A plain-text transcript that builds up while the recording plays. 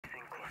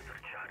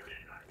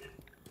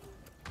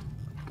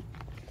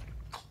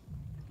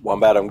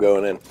Wombat, I'm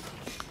going in.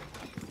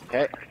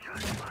 Okay.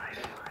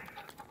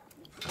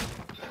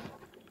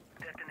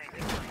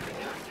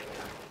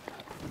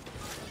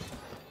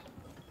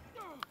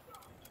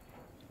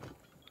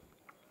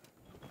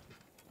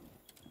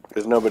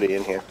 There's nobody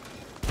in here.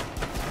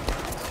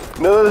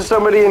 No, there's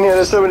somebody in here.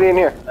 There's somebody in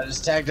here. I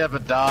just tagged up a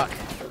dock.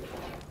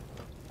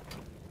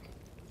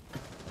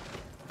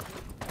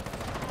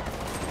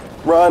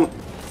 Run.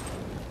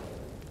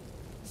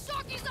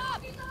 Shock is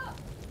up!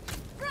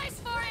 Brace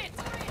for it!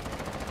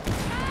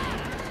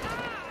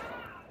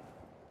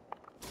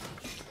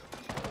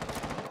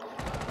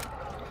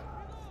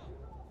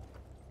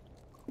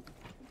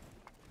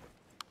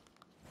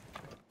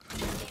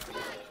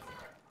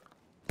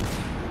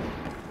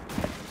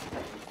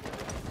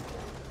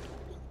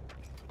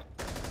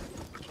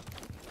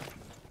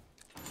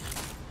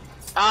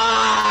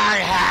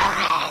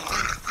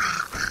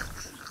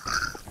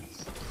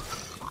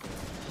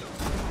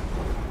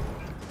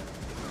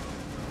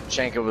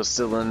 Shanka was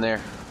still in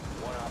there,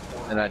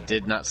 and I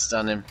did not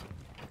stun him.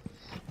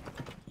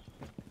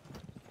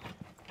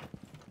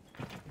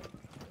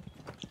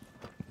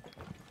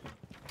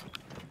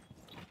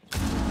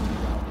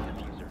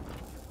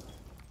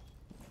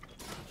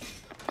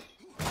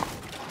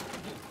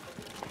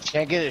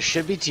 Shanka, it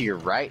should be to your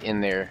right in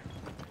there.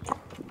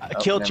 I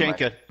killed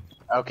Shanka.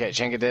 Okay,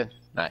 Shanka did?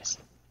 Nice.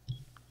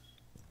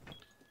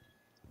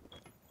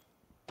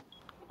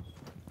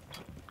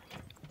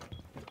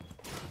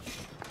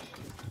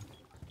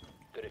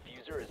 The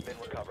diffuser has been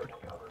recovered.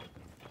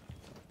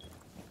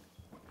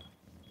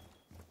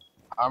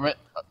 Arm it.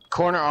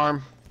 Corner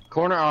arm.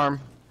 Corner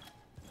arm.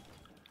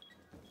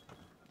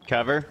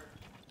 Cover.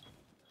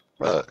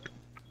 Diffuser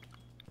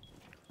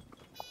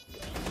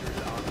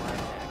is online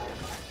and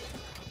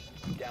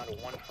active. Down to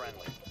one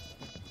friendly.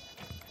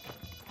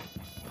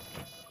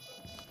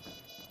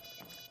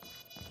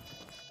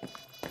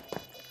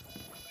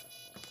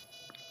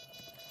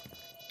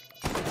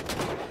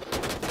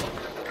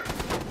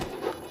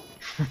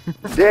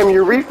 Damn,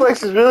 your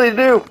reflexes really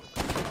do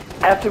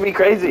have to be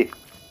crazy.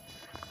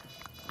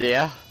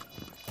 Yeah.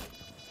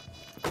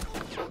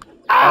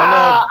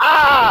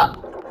 Ah!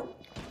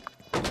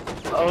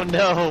 Oh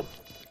no.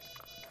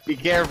 Be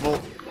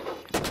careful.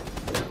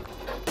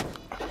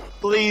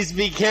 Please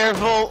be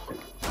careful.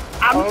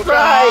 I'm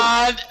trying.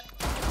 God.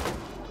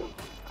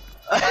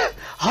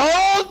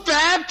 Hold,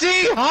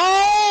 Bapty!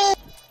 Hold!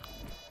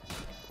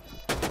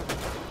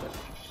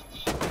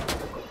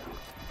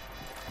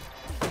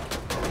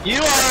 You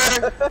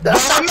are the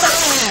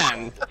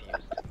man!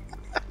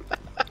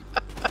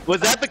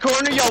 Was that the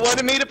corner y'all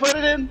wanted me to put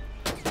it in?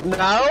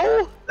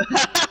 No?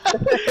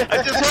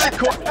 I just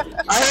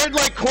heard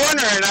like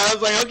corner, and I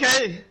was like,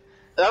 okay.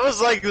 That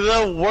was like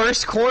the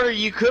worst corner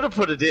you could have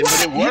put it in,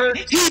 but it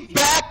worked. He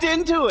backed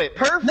into it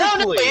perfectly.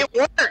 No, it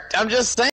worked. I'm just saying.